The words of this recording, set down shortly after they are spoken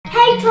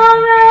Hey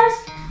Taurus,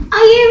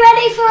 are you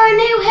ready for a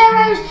new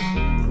Heroes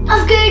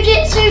of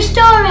Goojitzu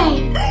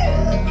story?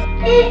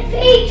 It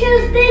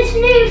features this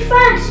new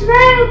Thrash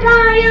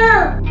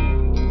mobile.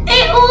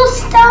 It all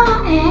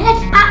started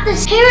at the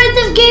Heroes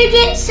of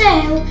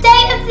Goojitzu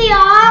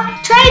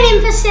state-of-the-art training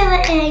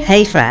facility.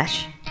 Hey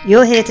Thrash,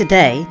 you're here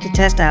today to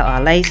test out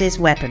our latest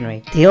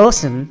weaponry, the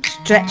awesome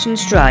Stretch and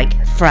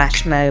Strike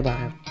Thrash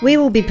mobile. We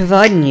will be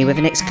providing you with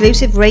an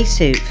exclusive race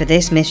suit for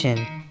this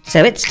mission,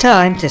 so it's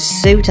time to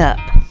suit up.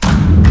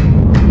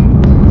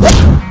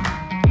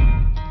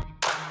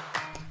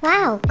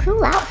 Wow,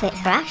 cool outfit,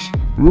 Thrash.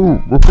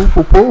 The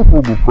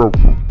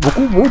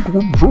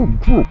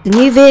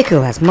new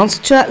vehicle has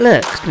monster truck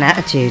looks and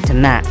attitude to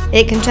match.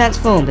 It can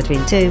transform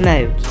between two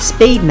modes,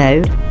 speed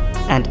mode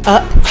and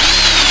up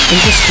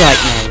into strike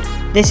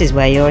mode. This is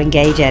where you'll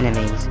engage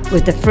enemies,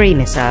 with the 3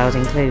 missiles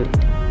included.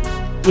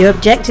 Your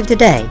objective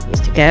today is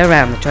to go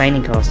around the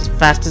training course as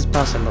fast as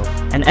possible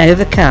and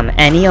overcome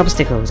any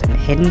obstacles and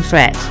hidden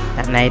threats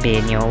that may be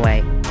in your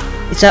way.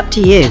 It's up to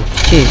you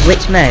to choose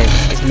which mode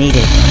is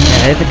needed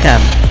to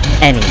overcome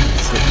any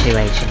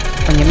situation.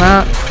 On your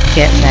mark,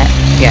 get set,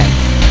 go.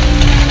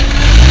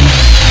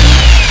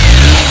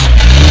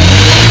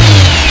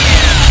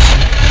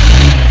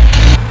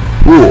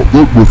 Oh,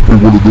 that must be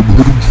one of them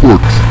hidden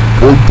tricks.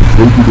 Time to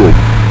take it up.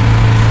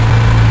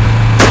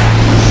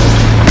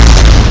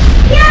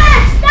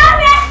 Yes, that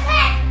was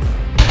it!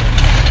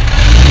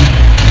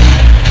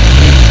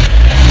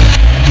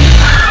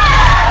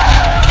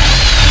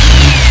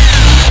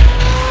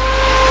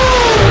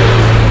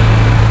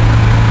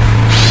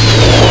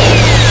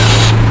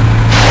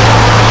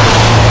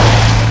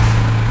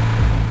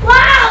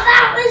 Wow,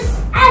 that was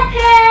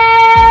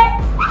epic!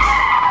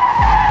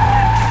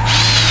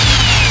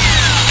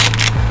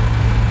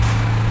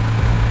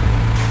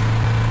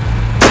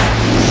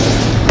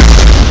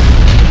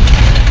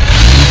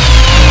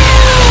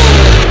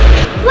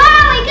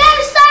 Wow, it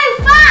goes so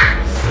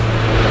fast!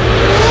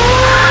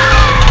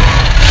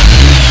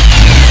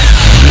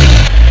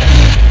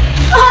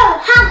 Oh,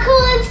 how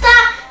cool is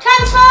that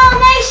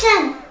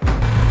transformation?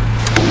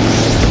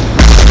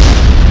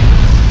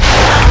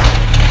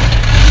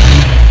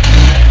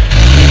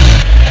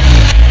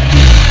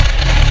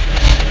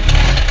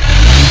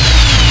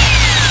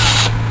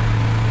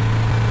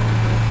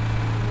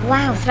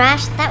 Wow,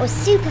 Thrash, that was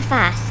super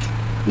fast.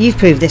 You've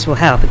proved this will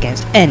help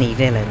against any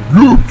villain.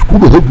 Yeah, it's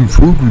gonna have you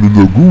floating in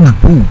their gooey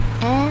poo.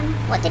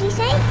 What did he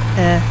say?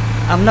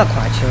 I'm not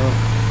quite sure.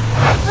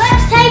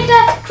 Let's take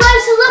a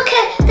closer look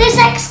at this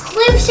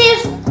exclusive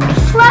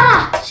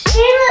Thrash.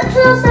 He looks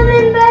awesome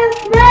in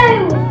both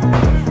modes.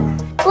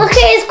 Look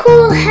at his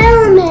cool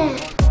helmet.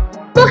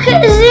 Look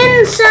at his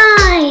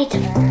inside.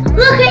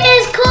 Look at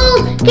his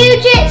cool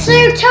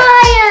Goojitzu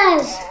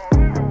tires.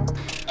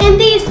 And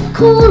these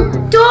cool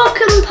door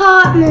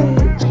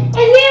compartments. If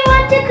you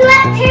want to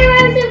collect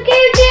Heroes of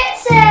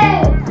Goojitzu,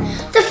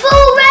 the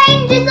full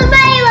range is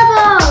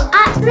available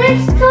at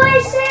this toy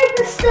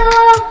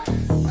superstore.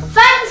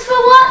 Thanks for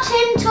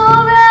watching,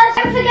 Taurus.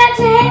 Don't forget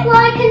to hit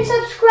like and